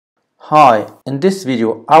Hi, in this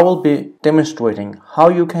video I will be demonstrating how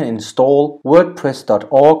you can install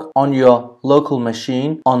WordPress.org on your local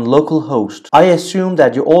machine on localhost. I assume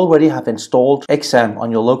that you already have installed XAMPP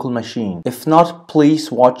on your local machine. If not,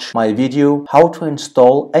 please watch my video how to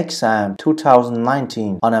install XAMPP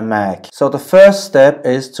 2019 on a Mac. So the first step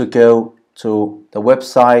is to go to the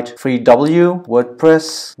website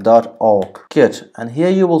www.wordpress.org. Good, and here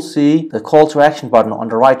you will see the call to action button on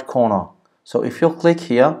the right corner. So if you click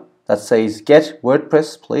here that says get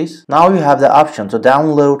WordPress please, now you have the option to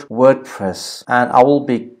download WordPress, and I will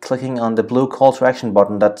be clicking on the blue call to action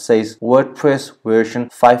button that says WordPress version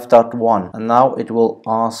 5.1, and now it will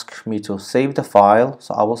ask me to save the file,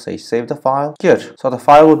 so I will say save the file. Good, so the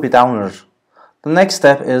file will be downloaded. The next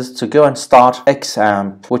step is to go and start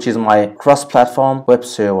XAMPP, which is my cross-platform web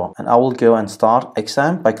server, and I will go and start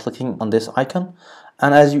XAMPP by clicking on this icon.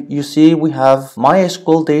 And as you see, we have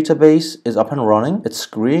MySQL database is up and running, it's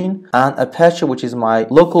green, and Apache, which is my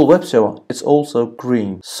local web server, it's also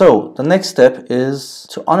green. So the next step is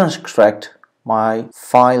to unextract my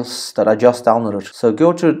files that I just downloaded. So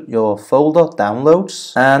go to your folder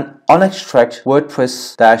downloads and unextract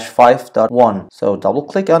WordPress-5.1. So double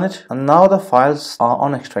click on it, and now the files are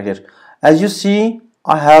unextracted. As you see,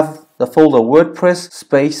 I have the folder WordPress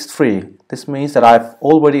 -3. This means that I've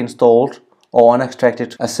already installed or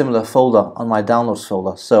unextracted a similar folder on my downloads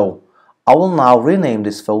folder. So I will now rename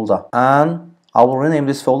this folder, and I will rename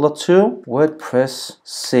this folder to WordPress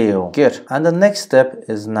SEO. Good. And the next step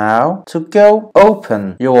is now to go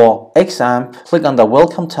open your XAMPP, click on the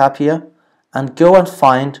welcome tab here, and go and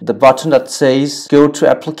find the button that says go to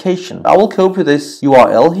application. I will copy this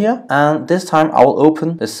URL here, and this time I will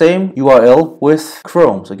open the same URL with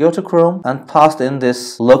Chrome. So go to Chrome and paste in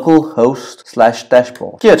this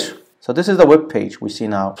localhost/dashboard. Good. So this is the web page we see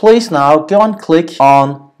now. Please now go and click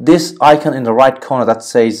on this icon in the right corner that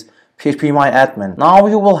says PHPMyAdmin. Now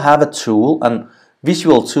you will have a tool, a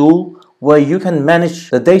visual tool, where you can manage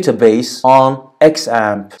the database on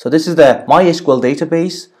XAMPP. So this is the MySQL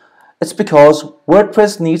database. It's because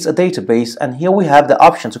WordPress needs a database, and here we have the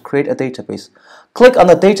option to create a database. Click on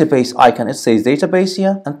the database icon, it says database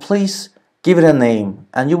here, and please give it a name,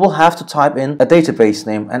 and you will have to type in a database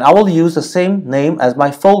name, and I will use the same name as my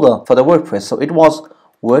folder for the WordPress. So it was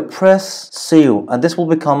WordPress SEO, and this will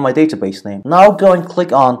become my database name. Now go and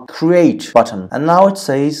click on create button, and now it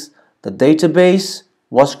says the database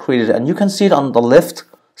was created, and you can see it on the left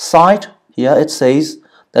side here. It says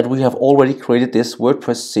that we have already created this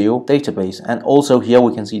WordPress SEO database, and also here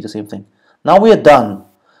we can see the same thing. Now we are done.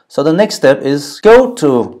 So the next step is go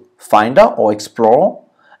to Finder or Explorer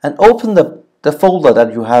and open the folder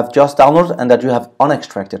that you have just downloaded and that you have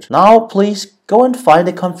unextracted. Now please go and find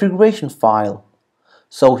a configuration file.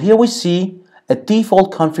 So here we see a default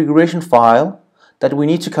configuration file that we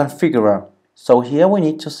need to configure. So here we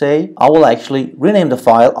need to say, I will actually rename the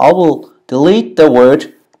file. I will delete the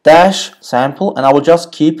word -sample, and I will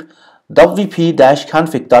just keep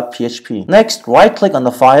wp-config.php. Next, right click on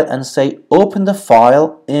the file and say open the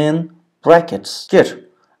file in brackets. Good.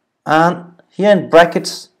 And here in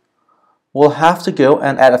brackets we'll have to go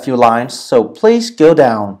and add a few lines, so please go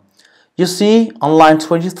down. You see on line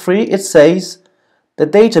 23 it says the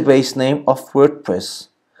database name of WordPress.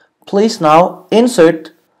 Please now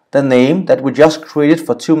insert the name that we just created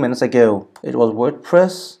for 2 minutes ago. It was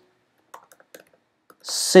WordPress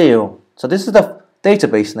SEO. So this is the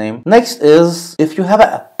database name. Next is, if you have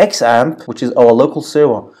a XAMPP, which is our local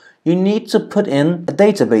server, you need to put in a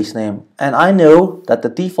database name, and I know that the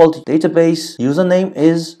default database username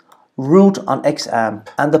is root on XAMPP,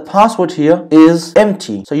 and the password here is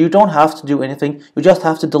empty, so you don't have to do anything. You just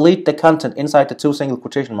have to delete the content inside the 2 single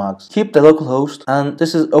quotation marks. Keep the local host, and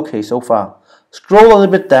this is okay so far. Scroll a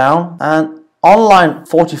little bit down, and on line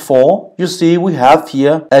 44 you see we have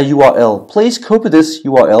here a URL. Please copy this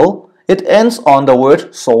URL. It ends on the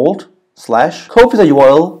word salt / copy the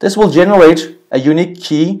URL. This will generate a unique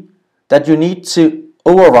key that you need to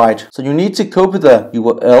override. So you need to copy the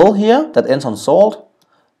URL here that ends on salt.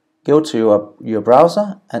 Go to your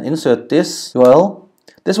browser and insert this URL.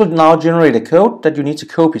 This will now generate a code that you need to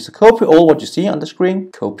copy. So copy all what you see on the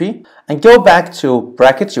screen, copy, and go back to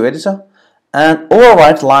brackets, your editor, and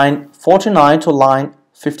overwrite line 49 to line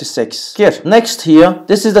 56. Good. Next here,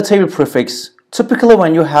 this is the table prefix. Typically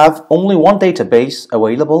when you have only one database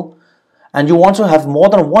available and you want to have more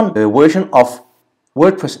than one version of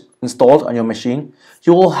WordPress installed on your machine,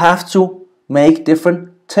 you will have to make different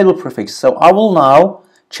table prefix. So I will now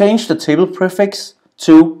change the table prefix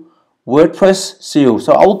to WordPress SEO.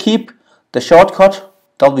 So I will keep the shortcut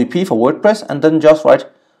WP for WordPress and then just write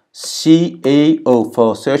SEO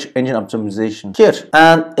for search engine optimization. Good.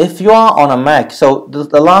 And if you are on a Mac, so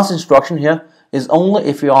the last instruction here is only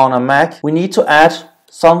if you are on a Mac. We need to add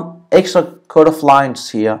some extra code of lines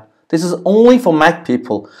here. This is only for Mac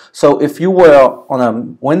people. So if you were on a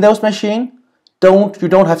Windows machine, you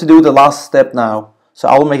don't have to do the last step now. So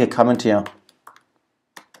I will make a comment here.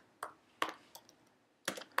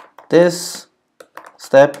 This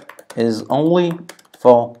step is only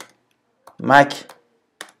for Mac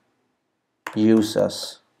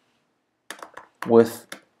users with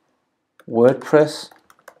WordPress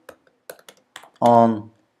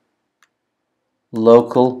on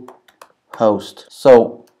local host.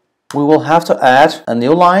 So we will have to add a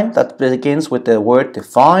new line that begins with the word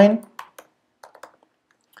define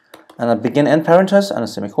and a begin end parenthesis and a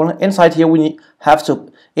semicolon. Inside here we have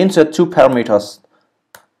to insert two parameters.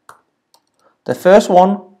 The first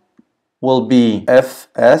one will be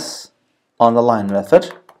fs underline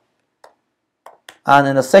method, and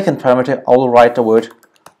in the second parameter I will write the word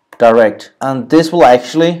direct, and this will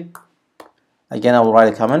actually, again I will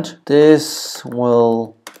write a comment, this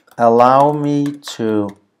will allow me to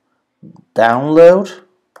download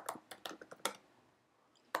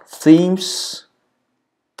themes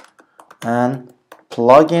and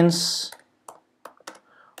plugins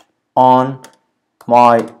on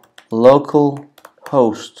my local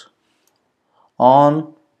host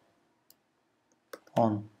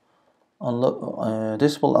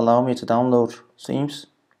this will allow me to download themes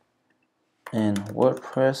in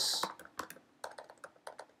WordPress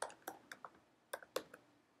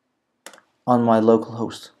on my local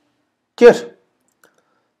host. Good.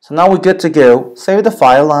 So now we're good to go. Save the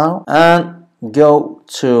file now and go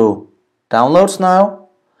to downloads now,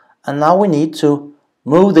 and now we need to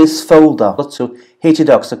move this folder to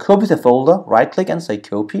htdocs. So copy the folder, right click and say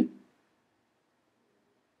copy,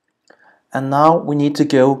 and now we need to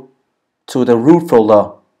go to the root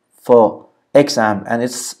folder for XAMPP, and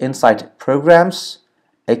it's inside programs,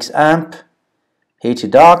 XAMPP,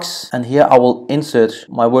 htdocs, and here I will insert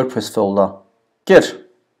my WordPress folder. Good.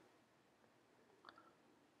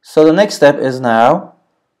 So the next step is now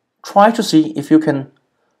try to see if you can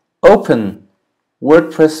open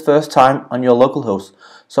WordPress first time on your localhost.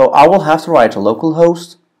 So I will have to write a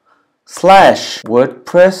localhost /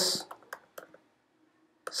 WordPress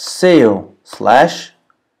SEO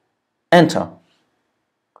 / enter.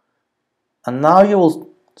 And now you will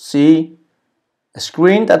see a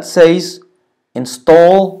screen that says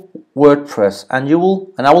install WordPress,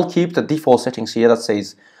 and I will keep the default settings here that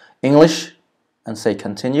says English and say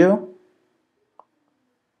continue.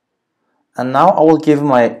 And now I will give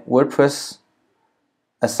my WordPress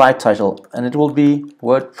a site title, and it will be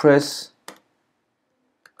WordPress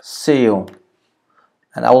SEO,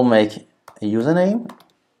 and I will make a username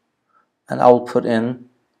and I will put in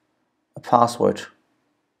a password.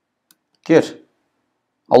 Good.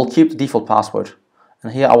 I will keep the default password,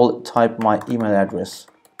 and here I will type my email address.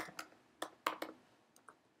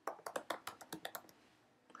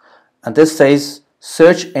 And this says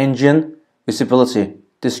search engine visibility.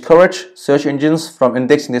 Discourage search engines from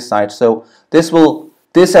indexing this site. So this will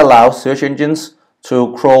disallow search engines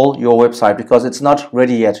to crawl your website because it's not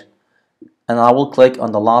ready yet. And I will click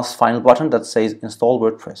on the last final button that says install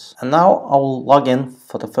WordPress. And now I will log in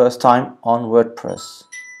for the first time on WordPress.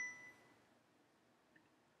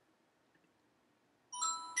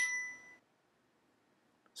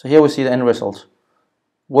 So here we see the end result.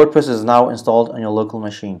 WordPress is now installed on your local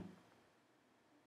machine.